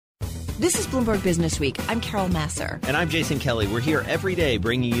This is Bloomberg Businessweek. I'm Carol Massar. And I'm Jason Kelly. We're here every day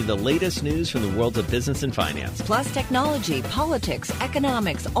bringing you the latest news from the worlds of business and finance. Plus technology, politics,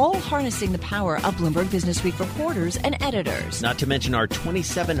 economics, all harnessing the power of Bloomberg Businessweek reporters and editors. Not to mention our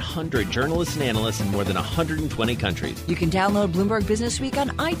 2,700 journalists and analysts in more than 120 countries. You can download Bloomberg Businessweek on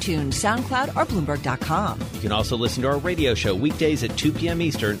iTunes, SoundCloud, or Bloomberg.com. You can also listen to our radio show weekdays at 2 p.m.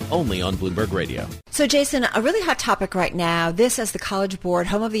 Eastern, only on Bloomberg Radio. So, Jason, a really hot topic right now. This, as the College Board,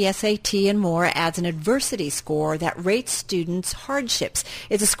 home of the SAT and more, adds an adversity score that rates students' hardships.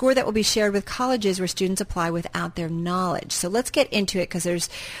 It's a score that will be shared with colleges where students apply without their knowledge. So let's get into it because there's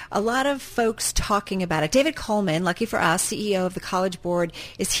a lot of folks talking about it. David Coleman, lucky for us, CEO of the College Board,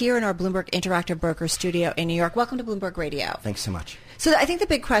 is here in our Bloomberg Interactive Broker studio in New York. Welcome to Bloomberg Radio. Thanks so much. So I think the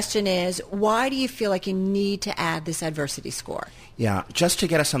big question is, why do you feel like you need to add this adversity score? Yeah, just to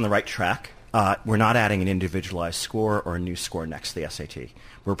get us on the right track, we're not adding an individualized score or a new score next to the SAT.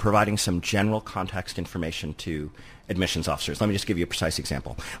 We're providing some general context information to admissions officers. Let me just give you a precise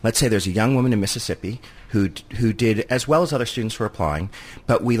example. Let's say there's a young woman in Mississippi who did as well as other students who are applying,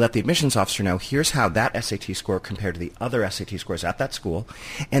 but we let the admissions officer know, here's how that SAT score compared to the other SAT scores at that school.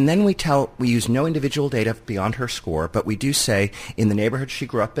 And then we use no individual data beyond her score, but we do say in the neighborhood she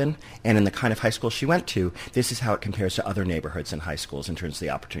grew up in and in the kind of high school she went to, this is how it compares to other neighborhoods and high schools in terms of the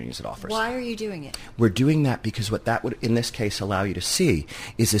opportunities it offers. Why are you doing it? We're doing that because what that would, in this case, allow you to see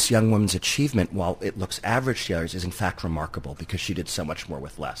is this young woman's achievement, while it looks average to others, is in fact remarkable because she did so much more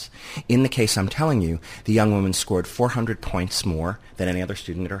with less. In the case I'm telling you, the young woman scored 400 points more than any other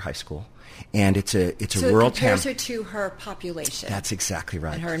student at her high school. And it's a rural town. So it compares her to her population. That's exactly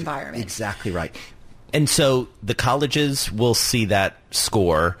right. And her environment. Exactly right. And so the colleges will see that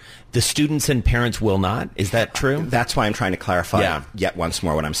score. The students and parents will not. Is that true? That's why I'm trying to clarify yet once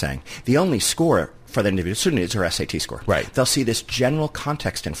more what I'm saying. The only score for the individual student is her SAT score. Right. They'll see this general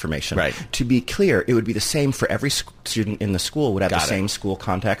context information. Right. To be clear, it would be the same for every student in the school would have the same school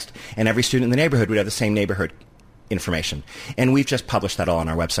context, and every student in the neighborhood would have the same neighborhood information. And we've just published that all on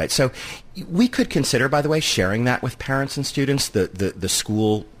our website. So we could consider, by the way, sharing that with parents and students, the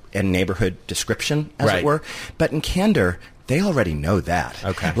school and neighborhood description, as it were. But in candor, they already know that.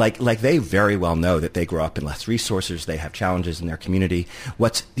 Okay. Like they very well know that they grow up in less resources, they have challenges in their community.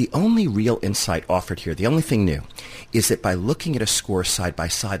 What's the only real insight offered here, the only thing new, is that by looking at a score side by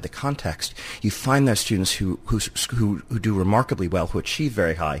side, the context, you find those students who do remarkably well, who achieve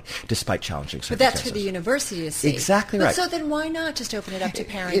very high, despite challenging circumstances. But that's for the university to see. Exactly right. So then why not just open it up to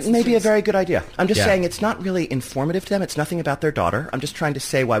parents? It may be a very good idea. I'm just saying it's not really informative to them. It's nothing about their daughter. I'm just trying to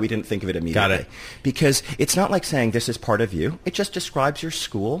say why we didn't think of it immediately. Got it. Because it's not like saying this is part of you. It just describes your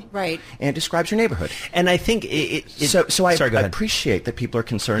school. Right. And it describes your neighborhood. And I think So I appreciate that people are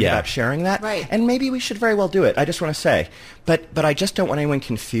concerned about sharing that. Right. And maybe we should very well do it. I just want to say. But I just don't want anyone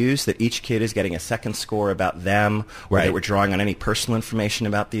confused that each kid is getting a second score about them or that we're drawing on any personal information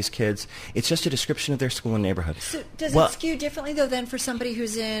about these kids. It's just a description of their school and neighborhood. So does it skew differently, though, than for somebody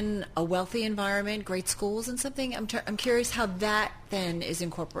who's in a wealthy environment, great schools and something? I'm curious how that then is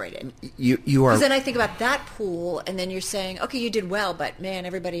incorporated. You are. Because then I think about that pool, and then you're saying, okay, you did well, but man,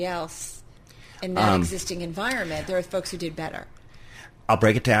 everybody else in that existing environment, there are folks who did better. I'll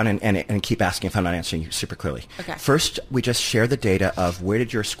break it down and keep asking if I'm not answering you super clearly. Okay. First, we just share the data of where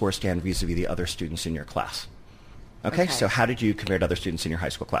did your score stand vis-a-vis the other students in your class. Okay, so how did you compare to other students in your high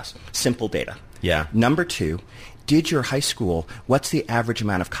school class? Simple data. Yeah. Number two, did your high school, what's the average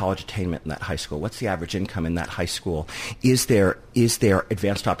amount of college attainment in that high school? What's the average income in that high school? Is there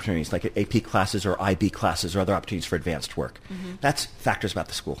advanced opportunities like AP classes or IB classes or other opportunities for advanced work? Mm-hmm. That's factors about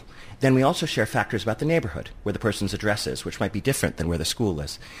the school. Then we also share factors about the neighborhood, where the person's address is, which might be different than where the school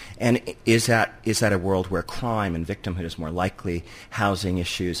is. And is that a world where crime and victimhood is more likely, housing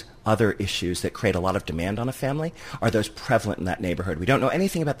issues, other issues that create a lot of demand on a family? Are those prevalent in that neighborhood? We don't know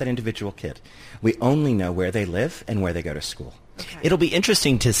anything about that individual kid. We only know where they live and where they go to school. Okay. It'll be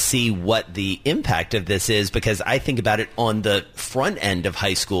interesting to see what the impact of this is, because I think about it on the front end of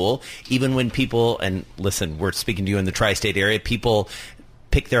high school, even when people, and listen, we're speaking to you in the tri-state area, people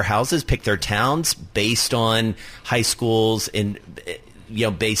pick their houses, pick their towns based on high schools and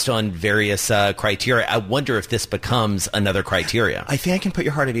based on various criteria. I wonder if this becomes another criteria. I think I can put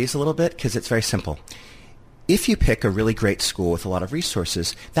your heart at ease a little bit because it's very simple. if you pick a really great school with a lot of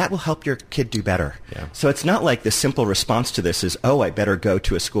resources, that will help your kid do better. Yeah. So it's not like the simple response to this is, oh, I better go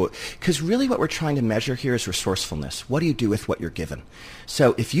to a school. Because really what we're trying to measure here is resourcefulness. What do you do with what you're given?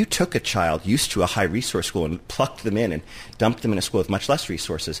 So if you took a child used to a high resource school and plucked them in and dumped them in a school with much less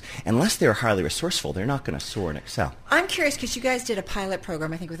resources, unless they're highly resourceful, they're not going to soar and excel. I'm curious because you guys did a pilot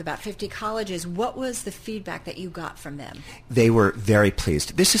program, I think, with about 50 colleges. What was the feedback that you got from them? They were very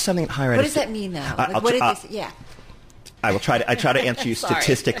pleased. This is something that higher ed. What does that mean, though? Yeah. I will try to answer you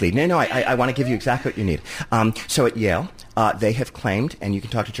statistically. No, I want to give you exactly what you need. So at Yale, they have claimed, and you can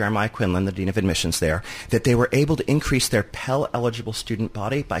talk to Jeremiah Quinlan, the Dean of Admissions there, that they were able to increase their Pell-eligible student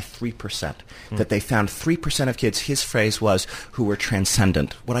body by 3%. That they found 3% of kids, his phrase was, who were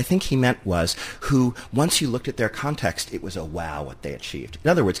transcendent. What I think he meant was who, once you looked at their context, it was a wow what they achieved. In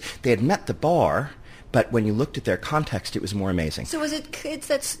other words, they had met the bar, but when you looked at their context, it was more amazing. So was it kids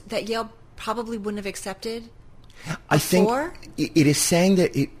that Yale probably wouldn't have accepted? I think it is saying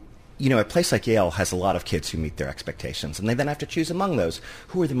that a place like Yale has a lot of kids who meet their expectations, and they then have to choose among those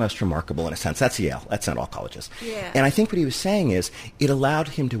who are the most remarkable in a sense. That's Yale. That's not all colleges. Yeah. And I think what he was saying is it allowed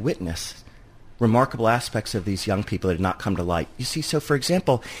him to witness remarkable aspects of these young people that had not come to light. You see, so for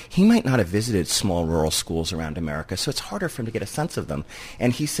example, he might not have visited small rural schools around America, so it's harder for him to get a sense of them.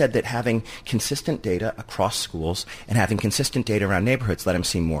 And he said that having consistent data across schools and having consistent data around neighborhoods let him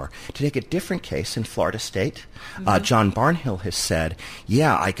see more. To take a different case in Florida State, John Barnhill has said,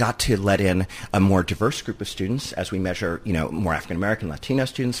 yeah, I got to let in a more diverse group of students as we measure, more African American, Latino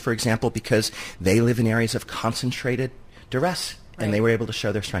students, for example, because they live in areas of concentrated duress. And they were able to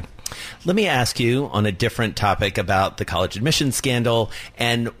show their strength. Let me ask you on a different topic about the college admissions scandal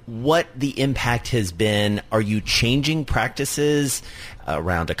and what the impact has been. Are you changing practices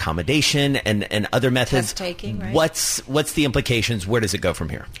around accommodation and other methods? Test taking, right? What's the implications? Where does it go from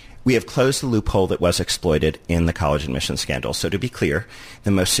here? We have closed the loophole that was exploited in the college admissions scandal. So to be clear,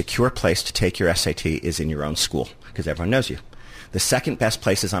 the most secure place to take your SAT is in your own school because everyone knows you. The second best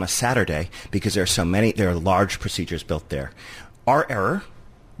place is on a Saturday because there are large procedures built there. Our error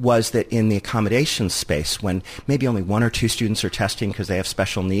was that in the accommodations space, when maybe only one or two students are testing because they have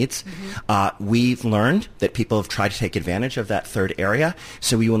special needs, we've learned that people have tried to take advantage of that third area,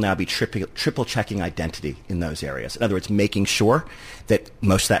 so we will now be triple checking identity in those areas. In other words, making sure that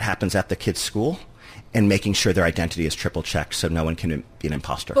most of that happens at the kid's school and making sure their identity is triple checked so no one can be an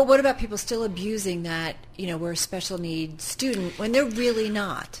imposter. But what about people still abusing that, we're a special needs student when they're really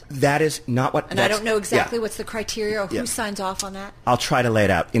not? That is not what... And I don't know exactly what's the criteria or who signs off on that. I'll try to lay it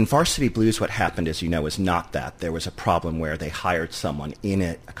out. In Varsity Blues, what happened, as you know, is not that. There was a problem where they hired someone in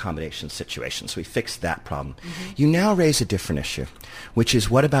an accommodation situation, so we fixed that problem. You now raise a different issue, which is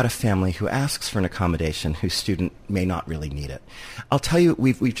what about a family who asks for an accommodation whose student may not really need it? I'll tell you,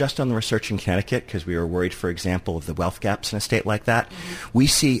 we've just done the research in Connecticut because we were worried, for example, of the wealth gaps in a state like that. We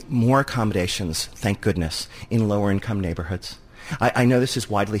see more accommodations, thank goodness, in lower-income neighborhoods. I know this is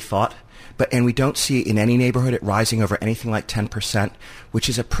widely thought, and we don't see in any neighborhood it rising over anything like 10%, which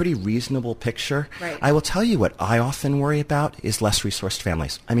is a pretty reasonable picture. Right. I will tell you what I often worry about is less resourced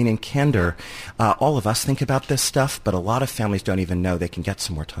families. I mean, in candor, all of us think about this stuff, but a lot of families don't even know they can get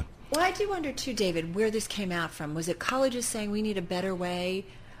some more time. Well, I do wonder, too, David, where this came out from. Was it colleges saying we need a better way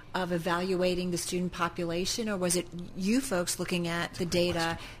of evaluating the student population, or was it you folks looking at the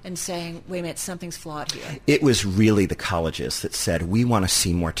data and saying, wait a minute, something's flawed here? It was really the colleges that said, we want to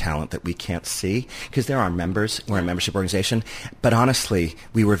see more talent that we can't see, because they're our members, we're a membership organization. But honestly,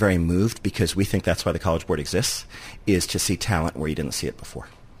 we were very moved because we think that's why the College Board exists, is to see talent where you didn't see it before.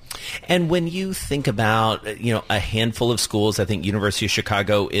 And when you think about, a handful of schools, I think University of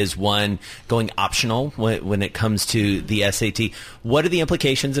Chicago is one going optional when it comes to the SAT. What are the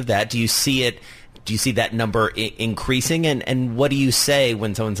implications of that? Do you see that number increasing? And what do you say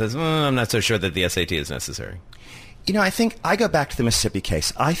when someone says, I'm not so sure that the SAT is necessary? I think I go back to the Mississippi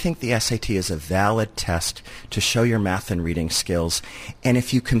case. I think the SAT is a valid test to show your math and reading skills. And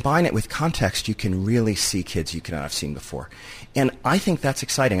if you combine it with context, you can really see kids you cannot have seen before. And I think that's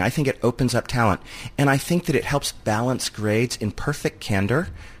exciting. I think it opens up talent. And I think that it helps balance grades. In perfect candor,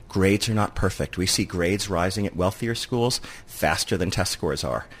 grades are not perfect. We see grades rising at wealthier schools faster than test scores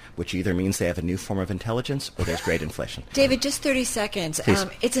are, which either means they have a new form of intelligence or there's grade inflation. David, just 30 seconds.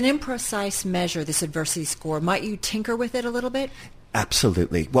 It's an imprecise measure, this adversity score. Might you tinker with it a little bit?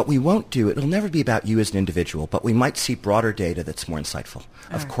 Absolutely. What we won't do, it'll never be about you as an individual, but we might see broader data that's more insightful.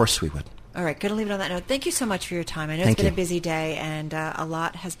 Of course we would. All right, going to leave it on that note. Thank you so much for your time. I know it's been a busy day, and a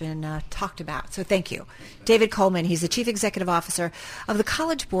lot has been talked about, so thank you. David Coleman, he's the Chief Executive Officer of the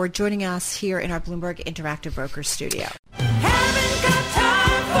College Board, joining us here in our Bloomberg Interactive Brokers studio. Haven't got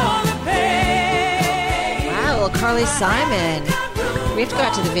time for the pain. Wow, Carly Simon. We have to go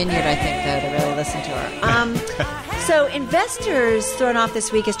out to the vineyard, I think, though, to really listen to her. So investors thrown off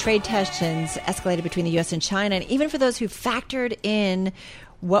this week as trade tensions escalated between the U.S. and China. And even for those who factored in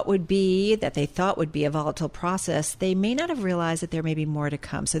what would be, that they thought would be a volatile process, they may not have realized that there may be more to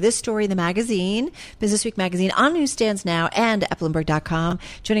come. So this story in the magazine, Businessweek magazine, on newsstands now and at Bloomberg.com.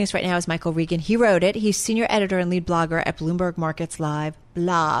 Joining us right now is Michael Regan. He wrote it. He's senior editor and lead blogger at Bloomberg Markets Live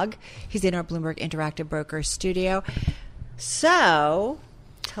blog. He's in our Bloomberg Interactive Broker studio. So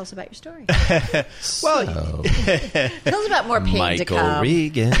tell us about your story. Well, tell us about more pain to come. Michael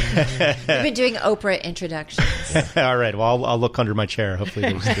Regan. You've been doing Oprah introductions. All right. Well, I'll look under my chair.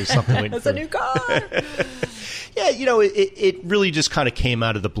 Hopefully there's something waiting That's for a new car. Yeah, it really just kind of came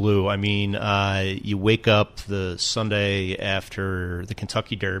out of the blue. I mean, you wake up the Sunday after the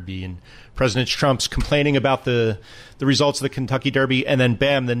Kentucky Derby and President Trump's complaining about the results of the Kentucky Derby, and then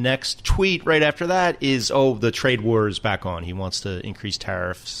bam, the next tweet right after that is, the trade war is back on. He wants to increase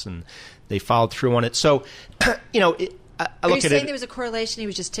tariffs, and they followed through on it. So, I look at it. Are you saying there was a correlation? He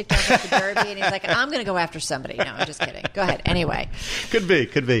was just ticked off at the Derby, and he's like, I'm going to go after somebody. No, I'm just kidding. Go ahead. Anyway. Could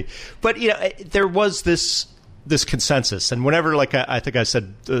be. But, there was this consensus. And whenever, like I think I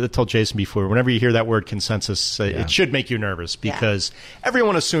said, told Jason before, whenever you hear that word consensus, it should make you nervous because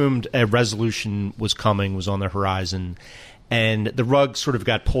everyone assumed a resolution was coming, was on the horizon, and the rug sort of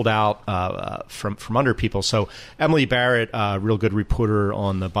got pulled out from under people. So Emily Barrett, a real good reporter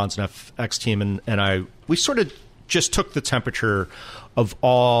on the Bonds and FX team, and we sort of just took the temperature of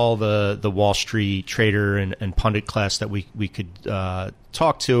all the Wall Street trader and pundit class that we could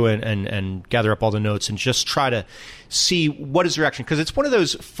talk to and gather up all the notes and just try to see what is the reaction. Because it's one of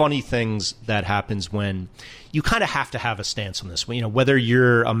those funny things that happens when you kind of have to have a stance on this. Whether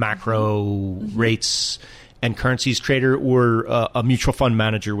you're a macro rates and currencies trader or a mutual fund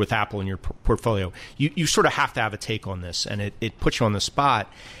manager with Apple in your portfolio, you sort of have to have a take on this, and it puts you on the spot.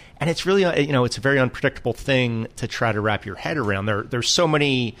 And it's really, it's a very unpredictable thing to try to wrap your head around. There's so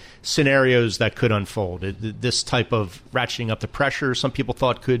many scenarios that could unfold. This type of ratcheting up the pressure, some people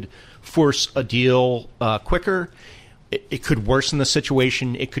thought could force a deal quicker. It could worsen the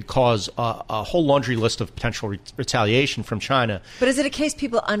situation. It could cause a whole laundry list of potential retaliation from China. But is it a case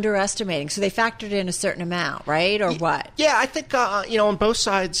people underestimating? So they factored in a certain amount, right? Or what? Yeah, I think, on both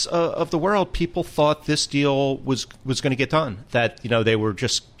sides of the world, people thought this deal was going to get done. That, they were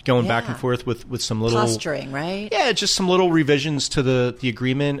just going back and forth with some little posturing, right? Yeah, just some little revisions to the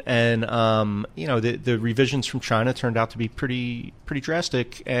agreement, and the revisions from China turned out to be pretty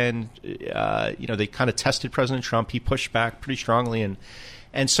drastic, and they kind of tested President Trump. He pushed back pretty strongly,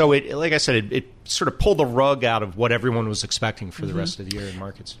 and so it, like I said, it sort of pulled the rug out of what everyone was expecting for the rest of the year in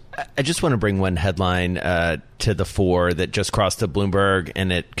markets. I just want to bring one headline to the fore that just crossed to Bloomberg,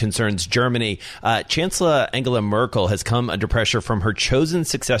 and it concerns Germany. Chancellor Angela Merkel has come under pressure from her chosen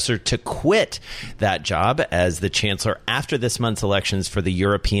successor to quit that job as the chancellor after this month's elections for the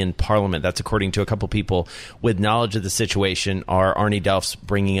European Parliament. That's according to a couple people with knowledge of the situation. Our Arnie Delph's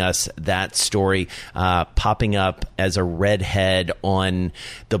bringing us that story, popping up as a redhead on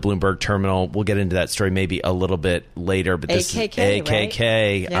the Bloomberg terminal. We'll get into that story maybe a little bit later, but this AKK, is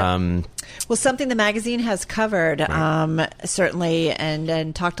AKK. Right? Well, something the magazine has covered, certainly,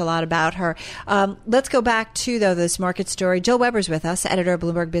 and talked a lot about her. Let's go back to, though, this market story. Joel Weber's with us, editor of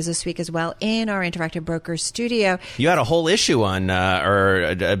Bloomberg Businessweek as well, in our Interactive Brokers studio. You had a whole issue on, or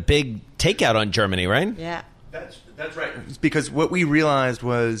a big takeout on Germany, right? Yeah. That's right. Because what we realized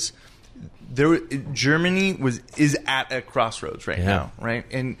was Germany is at a crossroads right now, right?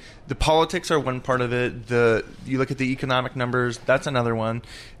 And the politics are one part of it. You look at the economic numbers, that's another one.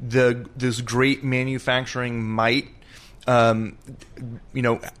 This great manufacturing might, the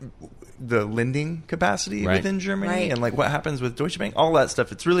lending capacity within Germany, and like what happens with Deutsche Bank, all that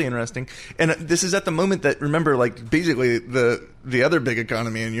stuff. It's really interesting. And this is at the moment that, remember, like basically the other big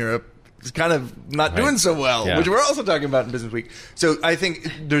economy in Europe is kind of not doing so well, which we're also talking about in Businessweek. So I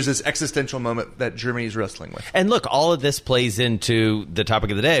think there's this existential moment that Germany is wrestling with. And look, all of this plays into the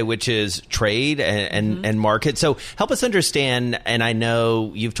topic of the day, which is trade and market. So help us understand, and I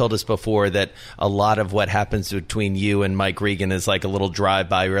know you've told us before that a lot of what happens between you and Mike Regan is like a little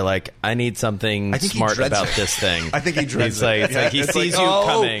drive-by. You're like, I need something smart about this thing. I think he dreads it. It's like he sees you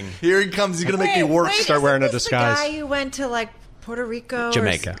coming. Here he comes. He's going to make me work. Start wearing a disguise. The guy who went to Puerto Rico?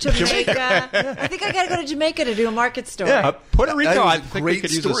 Jamaica. I think I got to go to Jamaica to do a market story. Yeah, Puerto Rico. I think we great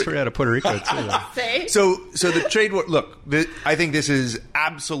could use a story out of Puerto Rico, too. So the trade war, look, I think this is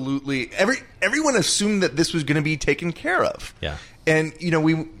absolutely, everyone assumed that this was going to be taken care of. Yeah. And,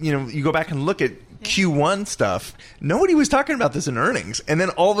 you go back and look at Q1 stuff, nobody was talking about this in earnings. And then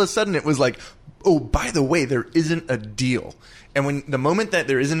all of a sudden it was like, oh, by the way, there isn't a deal. And when the moment that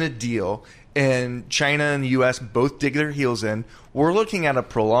there isn't a deal and China and the U.S. both dig their heels in, we're looking at a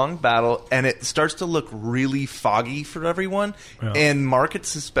prolonged battle, and it starts to look really foggy for everyone. Yeah. And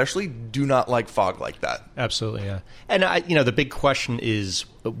markets especially do not like fog like that. Absolutely, yeah. And the big question is,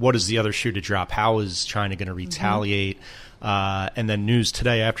 what is the other shoe to drop? How is China going to retaliate? And then news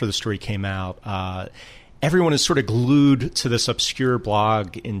today after the story came out, everyone is sort of glued to this obscure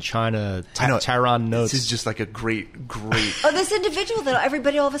blog in China, Tehran Notes. This is just like a great... Oh, this individual that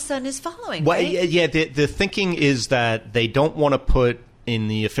everybody all of a sudden is following, well, right? Yeah, the thinking is that they don't want to put in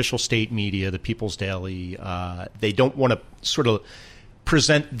the official state media, the People's Daily, they don't want to sort of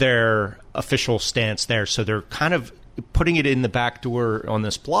present their official stance there. So they're kind of putting it in the back door on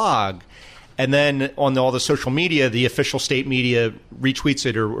this blog. And then on all the social media, the official state media retweets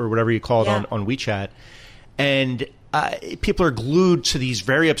it or whatever you call it on WeChat. And people are glued to these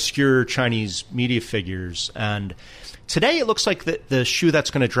very obscure Chinese media figures. And today it looks like the shoe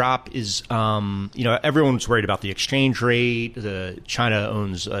that's going to drop is, everyone's worried about the exchange rate. China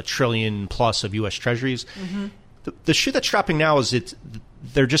owns $1 trillion plus of U.S. treasuries. Mm-hmm. The shoe that's dropping now is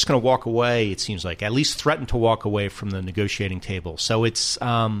they're just going to walk away, it seems like, at least threaten to walk away from the negotiating table. So it's,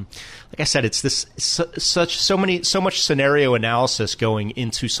 like I said, it's this so much scenario analysis going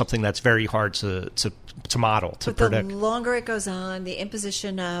into something that's very hard to model, to predict. The longer it goes on, the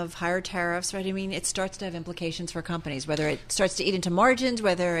imposition of higher tariffs, right? I mean, it starts to have implications for companies, whether it starts to eat into margins,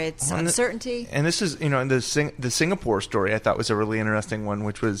 whether it's uncertainty. And this is, the Singapore story I thought was a really interesting one,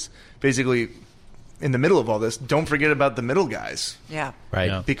 which was basically, in the middle of all this, don't forget about the middle guys. Yeah.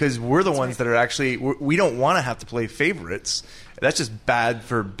 Right. Yeah. Because we're the ones that are actually, we don't want to have to play favorites. That's just bad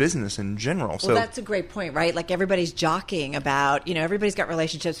for business in general. Well, that's a great point, right? Like everybody's jockeying about, everybody's got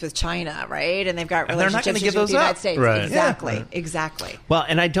relationships with China, right? And they've got relationships with the United States. Right. Exactly. Yeah. Exactly. Well,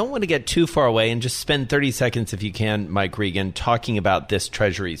 and I don't want to get too far away and just spend 30 seconds, if you can, Mike Regan, talking about this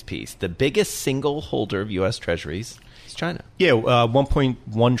Treasuries piece. The biggest single holder of U.S. Treasuries is China. Yeah,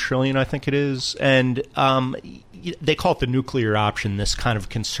 1.1 trillion, I think it is. And they call it the nuclear option, this kind of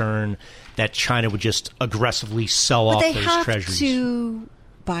concern that China would just aggressively sell off those treasuries. They have to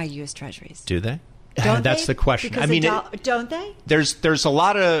buy U.S. treasuries. Do they? That's the question. Because don't they? There's a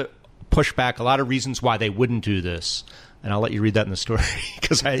lot of pushback, a lot of reasons why they wouldn't do this. And I'll let you read that in the story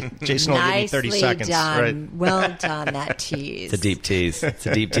because Jason will give me 30 seconds. Done. Right. Well done, that tease. It's a deep tease. It's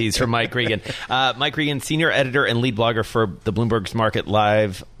a deep tease from Mike Regan. Mike Regan, senior editor and lead blogger for the Bloomberg's Market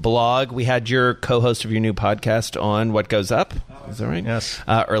Live blog. We had your co-host of your new podcast on What Goes Up. Is that right? Yes.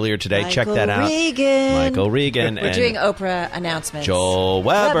 Earlier today. Check that out. Michael Regan. We're doing Oprah announcements. Joel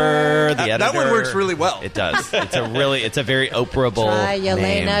Weber, the editor. That one works really well. It does. It's a very Oprahable Try Yelena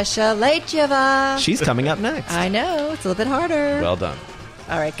name. Shulyatyeva. She's coming up next. I know. It's a little bit harder. Well done.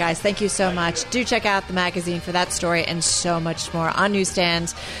 All right, guys, thank you so much. Do check out the magazine for that story and so much more on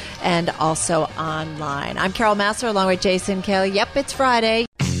newsstands and also online. I'm Carol Massar along with Jason Kelly. Yep, it's Friday.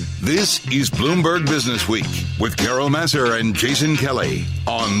 This is Bloomberg Businessweek with Carol Massar and Jason Kelly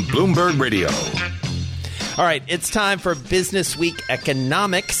on Bloomberg Radio. All right, it's time for Business Week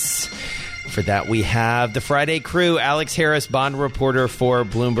Economics. For that, we have the Friday crew, Alex Harris, bond reporter for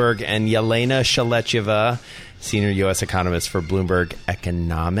Bloomberg, and Yelena Shulyatyeva, senior U.S. economist for Bloomberg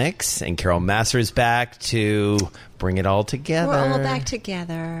Economics. And Carol Massar is back to bring it all together. We're all back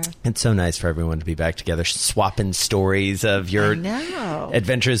together. It's so nice for everyone to be back together, swapping stories of your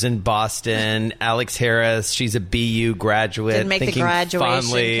adventures in Boston. Alex Harris, she's a BU graduate. Didn't make the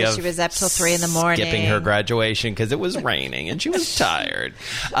graduation because she was up till 3 in the morning. Skipping her graduation because it was raining and she was tired.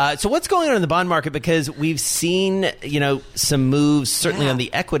 So what's going on in the bond market? Because we've seen, some moves, certainly on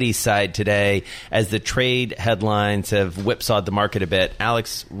the equity side today, as the trade headlines have whipsawed the market a bit.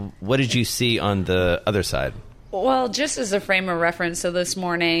 Alex, what did you see on the other side? Well, just as a frame of reference, so this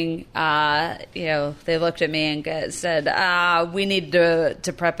morning, they looked at me and said, we need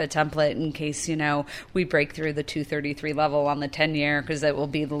to prep a template in case, we break through the 233 level on the 10-year because it will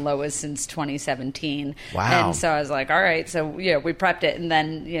be the lowest since 2017. Wow. And so I was like, all right. So, we prepped it. And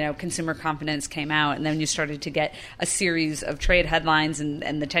then, consumer confidence came out. And then you started to get a series of trade headlines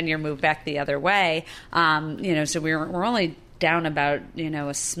and the 10-year moved back the other way. So we're only down about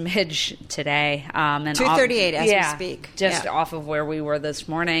a smidge today, and 238 as we speak, just off of where we were this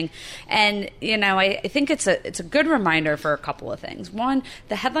morning. And I think it's a good reminder for a couple of things. One,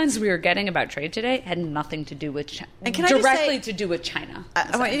 the headlines we were getting about trade today had nothing to do with China, to do with China.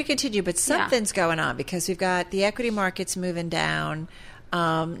 I want you to continue, but something's going on because we've got the equity markets moving down.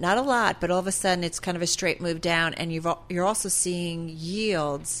 Not a lot, but all of a sudden it's kind of a straight move down, and you're also seeing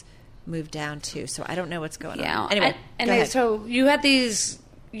yields moved down too. So I don't know what's going Yeah. on. Anyway, and so you had these.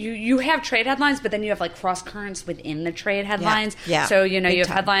 You have trade headlines, but then you have like cross currents within the trade headlines. Yeah. So, you Big have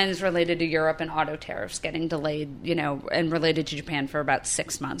time. headlines related to Europe and auto tariffs getting delayed, and related to Japan for about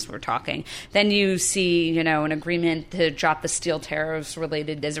 6 months, we're talking. Then you see, an agreement to drop the steel tariffs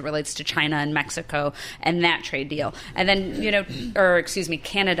related as it relates to China and Mexico and that trade deal. And then,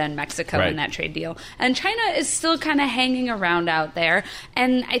 Canada and Mexico and that trade deal. And China is still kind of hanging around out there.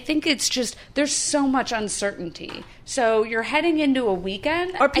 And I think it's just, there's so much uncertainty. So you're heading into a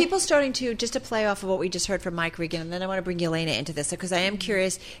weekend. Are people starting to, just to play off of what we just heard from Mike Regan, and then I want to bring Yelena into this, because I am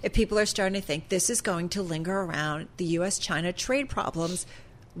curious if people are starting to think this is going to linger around the U.S.-China trade problems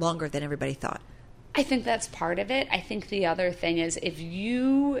longer than everybody thought. I think that's part of it. I think the other thing is if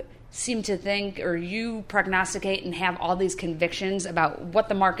you seem to think or you prognosticate and have all these convictions about what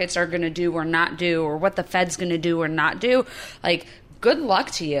the markets are going to do or not do or what the Fed's going to do or not do, like, good luck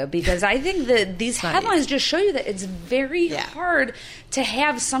to you, because I think that these headlines just show you that it's very hard to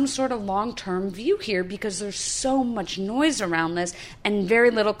have some sort of long-term view here because there's so much noise around this and very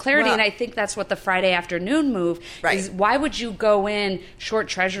little clarity. Well, and I think that's what the Friday afternoon move is. Why would you go in short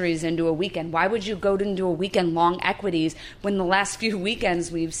treasuries into a weekend? Why would you go into a weekend long equities when the last few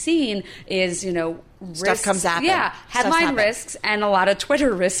weekends we've seen is, Stuff risks, comes at them. headline risks and a lot of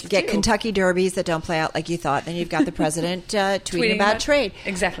Twitter risks. Get too. Kentucky derbies that don't play out like you thought. Then you've got the president tweeting about trade.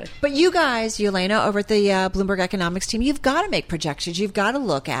 Exactly. But you guys, Yelena, over at the Bloomberg Economics team, you've got to make projections. You've got to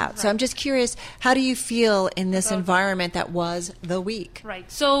look out. Right. So I'm just curious, how do you feel in this environment that was the week?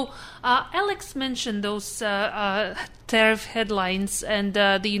 Right. So Alex mentioned those tariff headlines and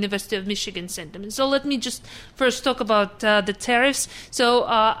the University of Michigan sentiment. So let me just first talk about the tariffs. So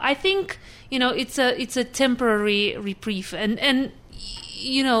I think it's a temporary reprieve, and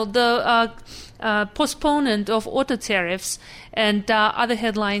the postponement of auto tariffs and other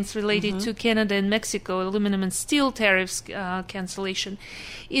headlines related to Canada and Mexico, aluminum and steel tariffs cancellation,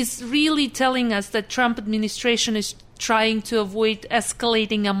 is really telling us that Trump administration is trying to avoid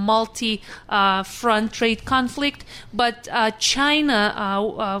escalating a multi-front trade conflict, but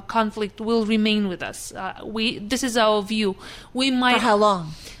China conflict will remain with us. This is our view. We might. For how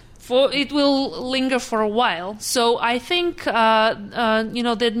long? It will linger for a while. So I think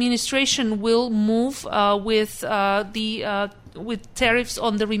the administration will move with tariffs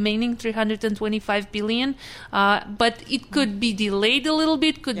on the remaining $325 billion, but it could be delayed a little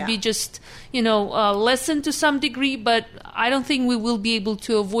bit, could be just lessened to some degree, but I don't think we will be able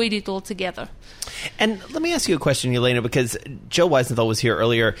to avoid it altogether. And let me ask you a question, Yelena, because Joe Weisenthal was here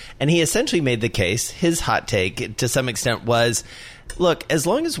earlier, and he essentially made the case, his hot take to some extent was, look, as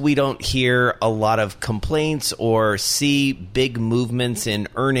long as we don't hear a lot of complaints or see big movements in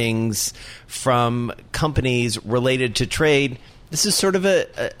earnings from companies related to trade, this is sort of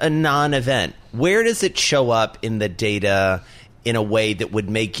a non-event. Where does it show up in the data in a way that would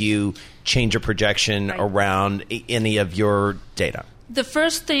make you change a projection around any of your data? The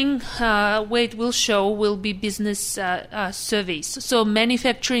first thing where it will show will be business surveys. So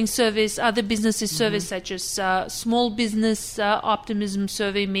manufacturing surveys, other businesses surveys such as small business optimism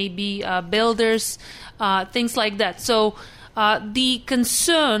survey, maybe builders, things like that. So the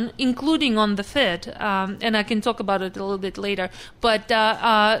concern, including on the Fed, and I can talk about it a little bit later, but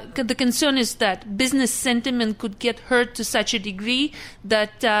the concern is that business sentiment could get hurt to such a degree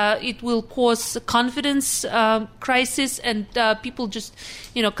that it will cause a confidence crisis, and people just,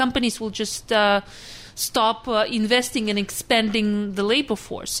 companies will just stop investing and expanding the labor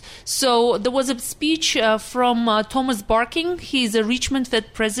force. So there was a speech from Thomas Barking. He's a Richmond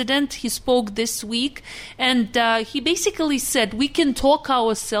Fed president. He spoke this week, and he basically said we can talk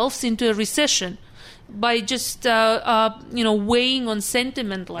ourselves into a recession by just weighing on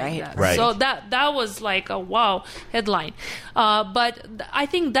sentiment like that. Right. So that was like a wow headline. But I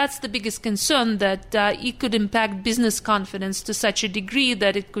think that's the biggest concern, that it could impact business confidence to such a degree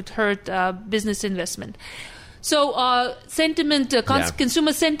that it could hurt business investment. So sentiment,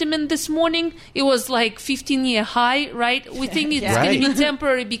 consumer sentiment this morning, it was like 15-year high, right? We think it's going to be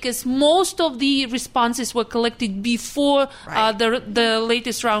temporary because most of the responses were collected before the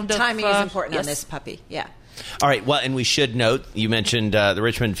latest round of... Timing is important on this puppy, All right. Well, and we should note, you mentioned the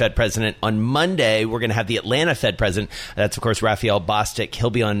Richmond Fed president. On Monday, we're going to have the Atlanta Fed president. That's, of course, Raphael Bostic.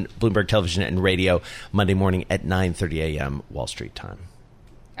 He'll be on Bloomberg Television and Radio Monday morning at 9:30 a.m. Wall Street time.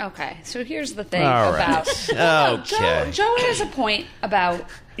 Okay, so here's the thing All about... right. Okay. Joe has a point about,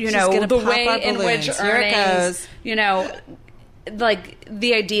 She's gonna the pop way our in balloons. which Here it earnings, goes. like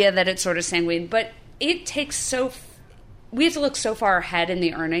the idea that it's sort of sanguine, but it takes we have to look so far ahead in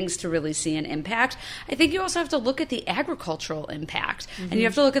the earnings to really see an impact. I think you also have to look at the agricultural impact. And you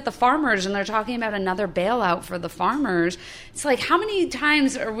have to look at the farmers, and they're talking about another bailout for the farmers. It's like, how many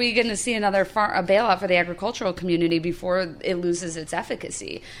times are we going to see another a bailout for the agricultural community before it loses its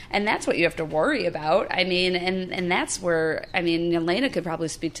efficacy? And that's what you have to worry about. I mean, and that's where, I mean, Yelena could probably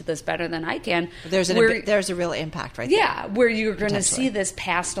speak to this better than I can. There's a real impact right there. Yeah, where you're going to see this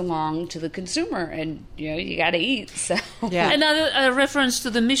passed along to the consumer, and, you got to eat, so... Yeah. Another reference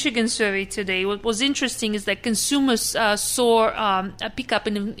to the Michigan survey today. What was interesting is that consumers saw a pickup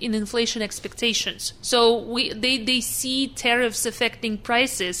in inflation expectations. So they see tariffs affecting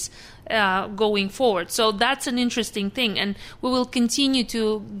prices going forward. So that's an interesting thing, and we will continue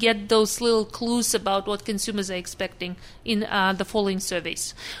to get those little clues about what consumers are expecting in the following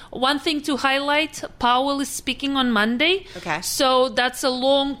surveys. One thing to highlight, Powell is speaking on Monday. Okay. So that's a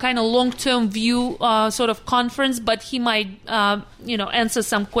long-term view sort of conference, but he might answer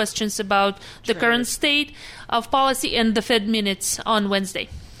some questions about the current state of policy and the Fed minutes on Wednesday.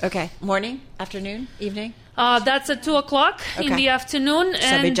 Okay. Morning, afternoon, evening? That's at 2:00 in the afternoon.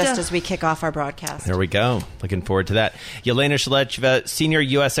 So just as we kick off our broadcast. There we go. Looking forward to that. Yelena Shulyatyeva, senior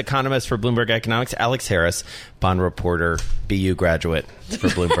U.S. economist for Bloomberg Economics. Alex Harris, bond reporter, BU graduate for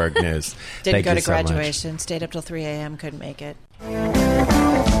Bloomberg News. Didn't go to graduation. Stayed up till 3 a.m. Couldn't make it.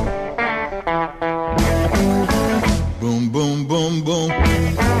 Boom, boom, boom, boom.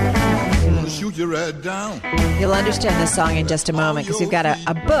 Shoot you right down. You'll understand this song in just a moment because we've got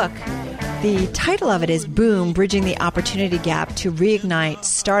a book. The title of it is Boom, Bridging the Opportunity Gap to Reignite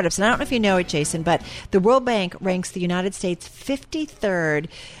Startups. And I don't know if you know it, Jason, but the World Bank ranks the United States 53rd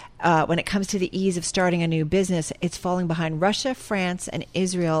when it comes to the ease of starting a new business. It's falling behind Russia, France, and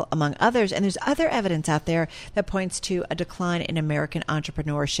Israel, among others. And there's other evidence out there that points to a decline in American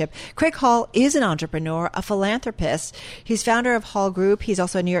entrepreneurship. Craig Hall is an entrepreneur, a philanthropist. He's founder of Hall Group. He's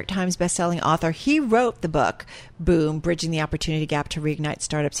also a New York Times bestselling author. He wrote the book, Boom, Bridging the Opportunity Gap to Reignite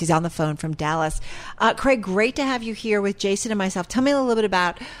Startups. He's on the phone from Dallas. Craig, great to have you here with Jason and myself. Tell me a little bit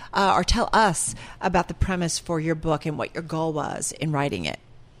about, or tell us about the premise for your book and what your goal was in writing it.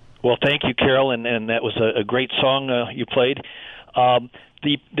 Well, thank you, Carol, and that was a great song you played.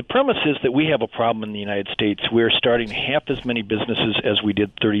 The premise is that we have a problem in the United States. We're starting half as many businesses as we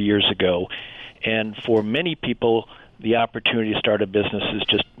did 30 years ago, and for many people, the opportunity to start a business is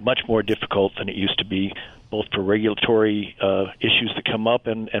just much more difficult than it used to be, both for regulatory issues that come up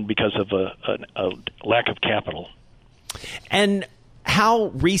and because of a lack of capital. And how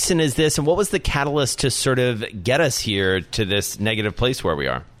recent is this, and what was the catalyst to sort of get us here to this negative place where we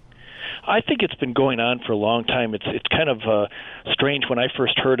are? I think it's been going on for a long time. It's kind of strange. When I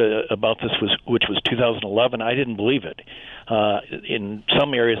first heard about this, which was 2011, I didn't believe it. In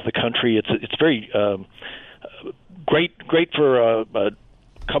some areas of the country, it's very great for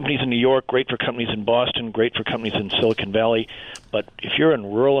companies in New York, great for companies in Boston, great for companies in Silicon Valley. But if you're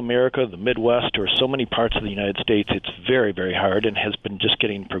in rural America, the Midwest, or so many parts of the United States, it's very, very hard and has been just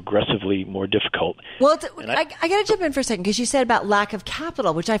getting progressively more difficult. Well, I got to jump in for a second because you said about lack of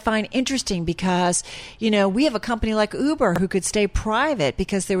capital, which I find interesting because, we have a company like Uber who could stay private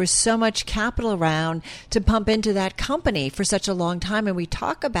because there was so much capital around to pump into that company for such a long time. And we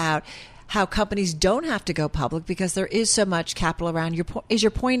talk about how companies don't have to go public because there is so much capital around.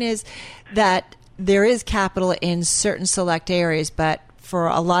 Your point is that there is capital in certain select areas, but for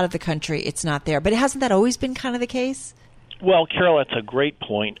a lot of the country, it's not there. But hasn't that always been kind of the case? Well, Carol, that's a great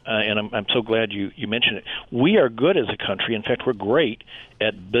point, and I'm so glad you mentioned it. We are good as a country. In fact, we're great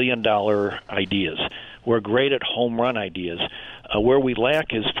at billion-dollar ideas. We're great at home-run ideas. Where we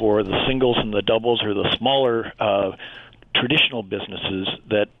lack is for the singles and the doubles or the smaller traditional businesses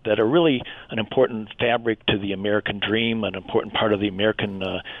that are really an important fabric to the American dream, an important part of the American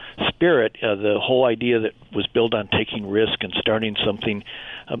spirit. The whole idea that was built on taking risk and starting something.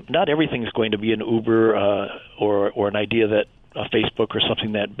 Not everything is going to be an Uber or an idea that a Facebook or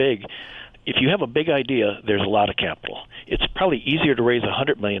something that big. If you have a big idea, there's a lot of capital. It's probably easier to raise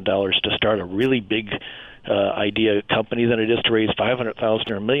 $100 million to start a really big idea company than it is to raise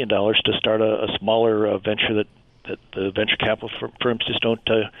 $500,000 or $1 million to start a smaller venture that the venture capital firms just don't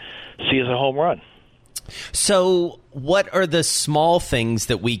see as a home run. So what are the small things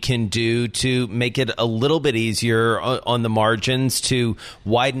that we can do to make it a little bit easier on the margins to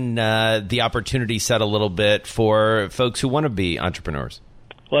widen the opportunity set a little bit for folks who want to be entrepreneurs?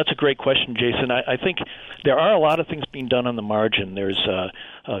 Well, that's a great question, Jason. I think there are a lot of things being done on the margin. There's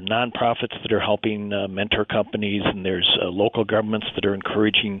nonprofits that are helping mentor companies, and there's local governments that are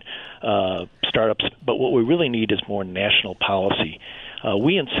encouraging startups. But what we really need is more national policy.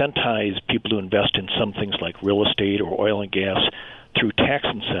 we incentivize people to invest in some things like real estate or oil and gas through tax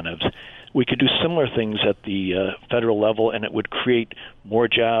incentives. We could do similar things at the federal level, and it would create more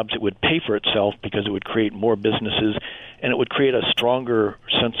jobs. It would pay for itself because it would create more businesses, and it would create a stronger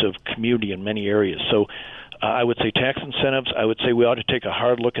sense of community in many areas. So I would say tax incentives. I would say we ought to take a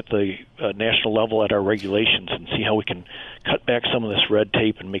hard look at the national level at our regulations and see how we can cut back some of this red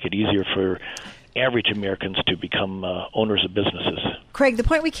tape and make it easier for average Americans to become owners of businesses. Craig,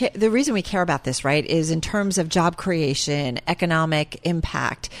 the reason we care about this, right, is in terms of job creation, economic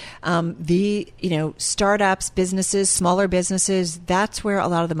impact. Startups, businesses, smaller businesses, that's where a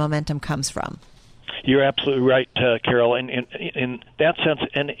lot of the momentum comes from. You're absolutely right, Carol. And in that sense,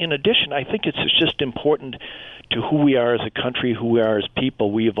 and in addition, I think it's just important to who we are as a country, who we are as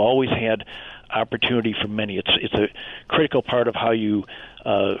people. We have always had opportunity for many. It's a critical part of how you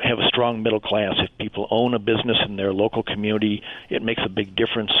have a strong middle class. If people own a business in their local community, it makes a big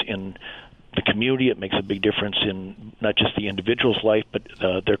difference in the community. It makes a big difference in not just the individual's life, but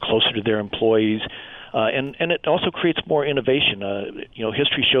they're closer to their employees. And it also creates more innovation.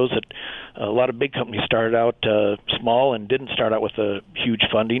 History shows that a lot of big companies started out small and didn't start out with a huge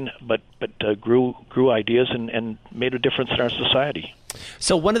funding, but grew ideas and made a difference in our society.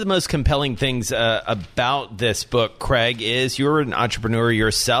 So one of the most compelling things about this book, Craig, is you're an entrepreneur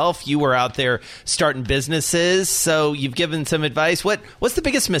yourself. You were out there starting businesses, so you've given some advice. What's the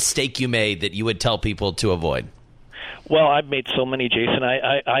biggest mistake you made that you would tell people to avoid? Well, I've made so many, Jason.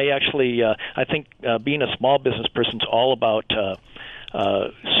 I actually I think being a small business person is all about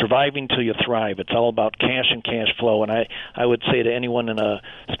surviving till you thrive. It's all about cash and cash flow. And I would say to anyone in a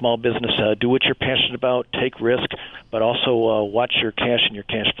small business, do what you're passionate about, take risk, but also watch your cash and your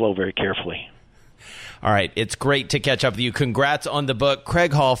cash flow very carefully. All right. It's great to catch up with you. Congrats on the book.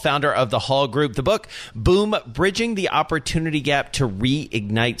 Craig Hall, founder of the Hall Group. The book, Boom, Bridging the Opportunity Gap to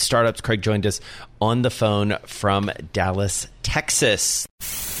Reignite Startups. Craig joined us on the phone from Dallas, Texas.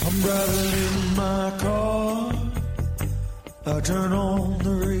 I'm driving in my car. I turn on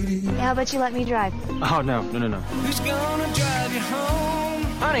the radio. How about you let me drive? Oh, no. Who's gonna drive you home?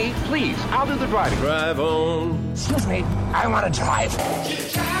 Honey, please, I'll do the driving. Drive on. Excuse me, I want to drive.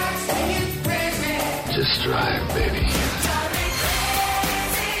 Just drive, baby.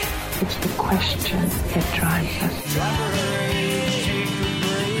 It's the question that drives us.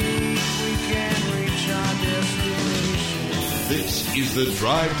 This is the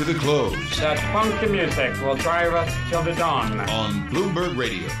Drive to the Close. That funky music will drive us till the dawn. On Bloomberg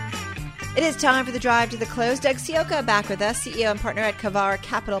Radio. It is time for the Drive to the Close. Doug Ciocca back with us, CEO and partner at Kavar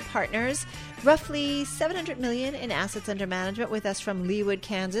Capital Partners. Roughly $700 million in assets under management, with us from Leawood,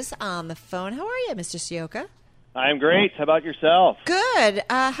 Kansas on the phone. How are you, Mr. Ciocca? I'm great. How about yourself? Good.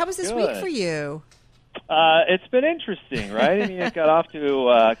 How was this week for you? It's been interesting, right? I mean, it got off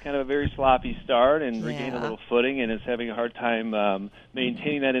to kind of a very sloppy start and regained a little footing, and is having a hard time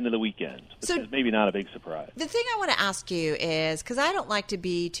maintaining that into the weekend, which is maybe not a big surprise. The thing I want to ask you is, because I don't like to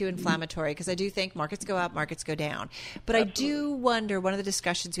be too inflammatory, because I do think markets go up, markets go down. But I do wonder, one of the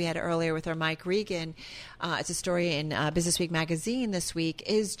discussions we had earlier with our Mike Regan, it's a story in Businessweek magazine this week,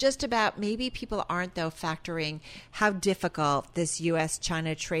 is just about maybe people aren't, though, factoring how difficult this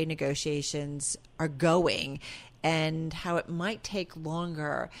U.S.-China trade negotiations are going and how it might take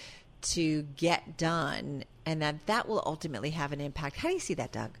longer to get done, and that will ultimately have an impact. How do you see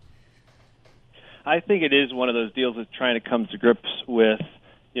that, Doug? I think it is one of those deals that's trying to come to grips with,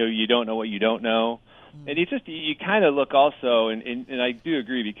 you don't know what you don't know. And you kind of look also, and I do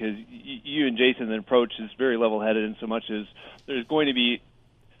agree, because you and Jason, the approach is very level-headed in so much as there's going to be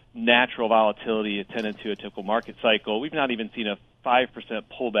natural volatility attendant to a typical market cycle. We've not even seen a 5%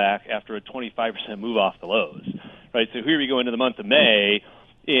 pullback after a 25% move off the lows, right? So here we go into the month of May,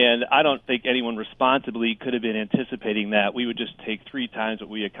 and I don't think anyone responsibly could have been anticipating that we would just take 3 times what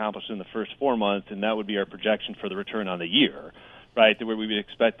we accomplished in the first 4 months, and that would be our projection for the return on the year, right? Where we would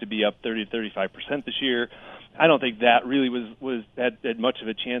expect to be up 30 to 35% this year. I don't think that really had much of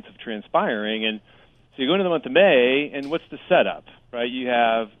a chance of transpiring. And so you go into the month of May, and what's the setup, right? You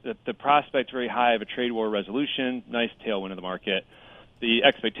have the prospect very high of a trade war resolution, nice tailwind in the market. The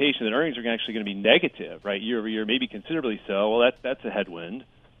expectation that earnings are actually going to be negative, right, year over year, maybe considerably so. Well, that's a headwind.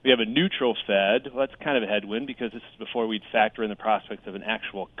 We have a neutral Fed. Well, that's kind of a headwind, because this is before we'd factor in the prospect of an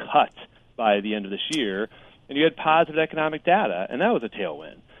actual cut by the end of this year. And you had positive economic data, and that was a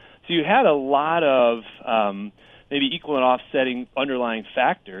tailwind. So you had a lot of maybe equal and offsetting underlying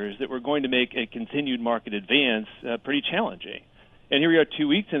factors that were going to make a continued market advance pretty challenging. And here we are 2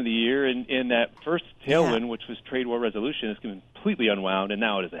 weeks into the year, and that first tailwind, which was trade war resolution, is completely unwound, and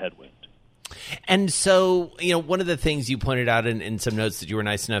now it is a headwind. And so, one of the things you pointed out in some notes that you were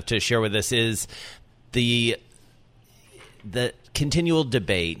nice enough to share with us is the continual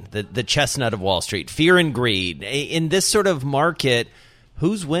debate, the chestnut of Wall Street, fear and greed. In this sort of market,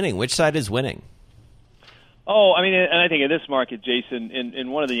 who's winning? Which side is winning? Oh, I mean, and I think in this market, Jason, in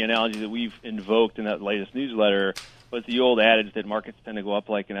one of the analogies that we've invoked in that latest newsletter was the old adage that markets tend to go up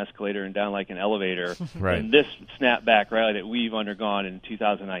like an escalator and down like an elevator. Right. And this snapback rally that we've undergone in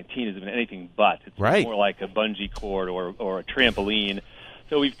 2019 has been anything but. It's more like a bungee cord or a trampoline.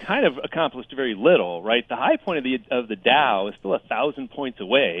 So we've kind of accomplished very little, right? The high point of the Dow is still 1,000 points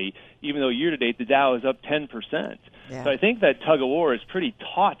away, even though year-to-date the Dow is up 10%. Yeah. So I think that tug-of-war is pretty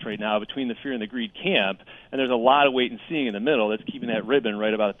taut right now between the fear and the greed camp, and there's a lot of wait and seeing in the middle that's keeping that ribbon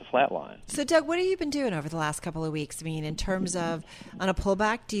right about at the flat line. So, Doug, what have you been doing over the last couple of weeks? I mean, in terms of on a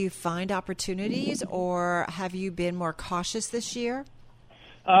pullback, do you find opportunities, or have you been more cautious this year?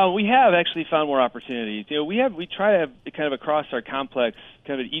 We have actually found more opportunities. We try to have kind of across our complex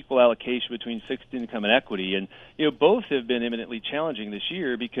kind of an equal allocation between fixed income and equity, and both have been eminently challenging this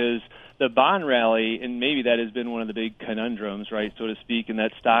year because the bond rally, and maybe that has been one of the big conundrums, right, so to speak, and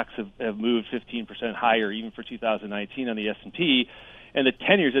that stocks have moved 15% higher even for 2019 on the S&P, and the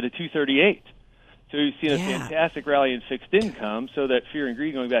 10-year's at a 238. So we've seen a fantastic rally in fixed income, so that fear and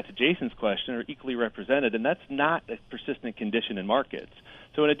greed, going back to Jason's question, are equally represented, and that's not a persistent condition in markets.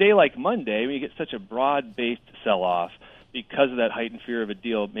 So in a day like Monday, when you get such a broad-based sell-off because of that heightened fear of a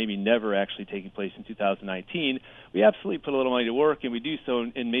deal maybe never actually taking place in 2019, we absolutely put a little money to work, and we do so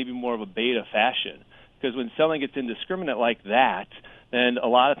in maybe more of a beta fashion. Because when selling gets indiscriminate like that, then a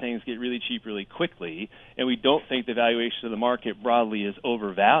lot of things get really cheap really quickly, and we don't think the valuation of the market broadly is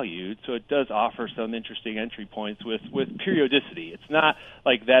overvalued, so it does offer some interesting entry points with periodicity. It's not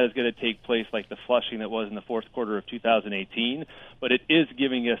like that is going to take place like the flushing that was in the fourth quarter of 2018, but it is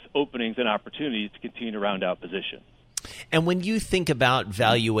giving us openings and opportunities to continue to round out positions. And when you think about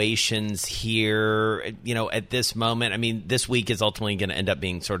valuations here, at this moment, I mean, this week is ultimately going to end up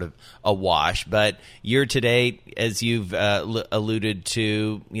being sort of a wash. But year to date, as you've alluded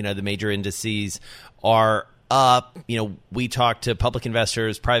to, the major indices are up. We talk to public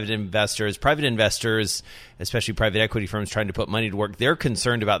investors, private investors, especially private equity firms trying to put money to work. They're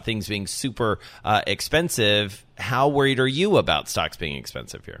concerned about things being super expensive. How worried are you about stocks being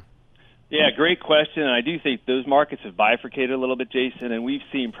expensive here? Yeah, great question. And I do think those markets have bifurcated a little bit, Jason, and we've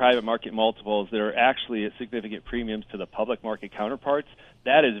seen private market multiples that are actually at significant premiums to the public market counterparts.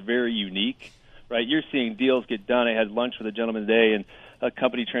 That is very unique, right? You're seeing deals get done. I had lunch with a gentleman today, and a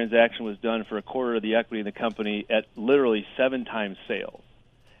company transaction was done for a quarter of the equity in the company at literally 7 times sales.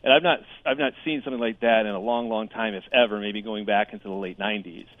 And I've not seen something like that in a long, long time, if ever, maybe going back into the late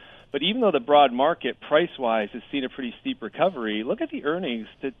 90s. But even though the broad market, price-wise, has seen a pretty steep recovery, look at the earnings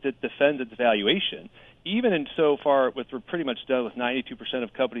that defend its valuation. Even in so far, we're pretty much done with 92%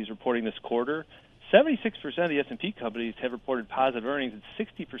 of companies reporting this quarter, 76% of the S&P companies have reported positive earnings, and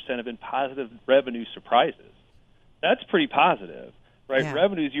 60% have been positive revenue surprises. That's pretty positive, right? Yeah.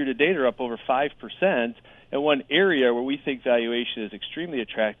 Revenues year-to-date are up over 5%. And one area where we think valuation is extremely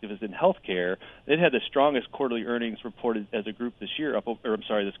attractive is in healthcare. It had the strongest quarterly earnings reported as a group this quarter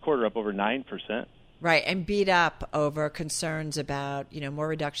up over 9%. Right, and beat up over concerns about, more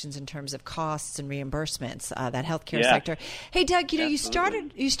reductions in terms of costs and reimbursements, that healthcare sector. Hey, Doug, you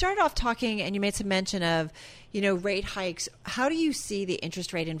started off talking, and you made some mention of, rate hikes. How do you see the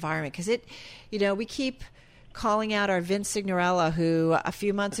interest rate environment? Because we keep calling out our Vince Signorella, who a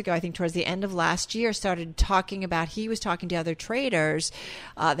few months ago, I think towards the end of last year, started talking about, he was talking to other traders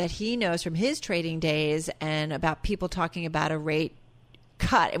that he knows from his trading days, and about people talking about a rate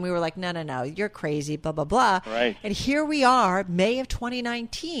cut. And we were like, no, you're crazy, blah, blah, blah. Right. And here we are, May of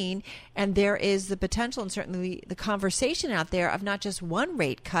 2019, and there is the potential and certainly the conversation out there of not just one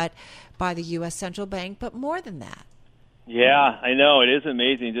rate cut by the U.S. Central Bank, but more than that. Yeah, I know. It is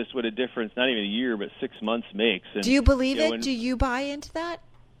amazing just what a difference, not even a year, but 6 months makes. And, do you believe it? Do you buy into that?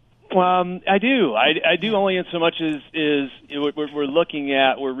 I do. I do only in so much as we're looking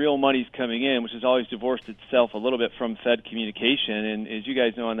at where real money's coming in, which has always divorced itself a little bit from Fed communication. And as you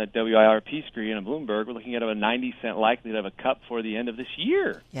guys know on that WIRP screen on Bloomberg, we're looking at a 90% likelihood of a cut before the end of this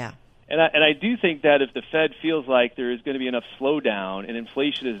year. Yeah. And I do think that if the Fed feels like there is going to be enough slowdown and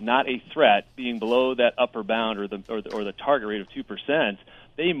inflation is not a threat, being below that upper bound or the target rate of 2%,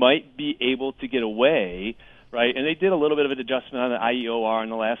 they might be able to get away, right? And they did a little bit of an adjustment on the IEOR in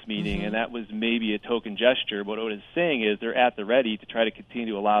the last meeting, and that was maybe a token gesture. But what it's saying is they're at the ready to try to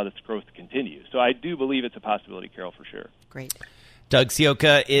continue to allow this growth to continue. So I do believe it's a possibility, Carol, for sure. Great. Doug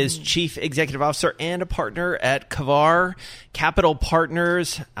Ciocca is Chief Executive Officer and a partner at Kavar Capital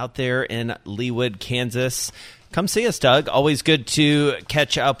Partners out there in Leawood, Kansas. Come see us, Doug. Always good to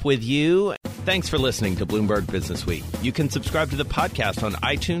catch up with you. Thanks for listening to Bloomberg Businessweek. You can subscribe to the podcast on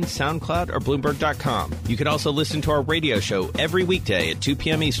iTunes, SoundCloud, or Bloomberg.com. You can also listen to our radio show every weekday at 2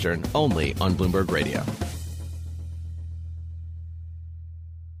 p.m. Eastern, only on Bloomberg Radio.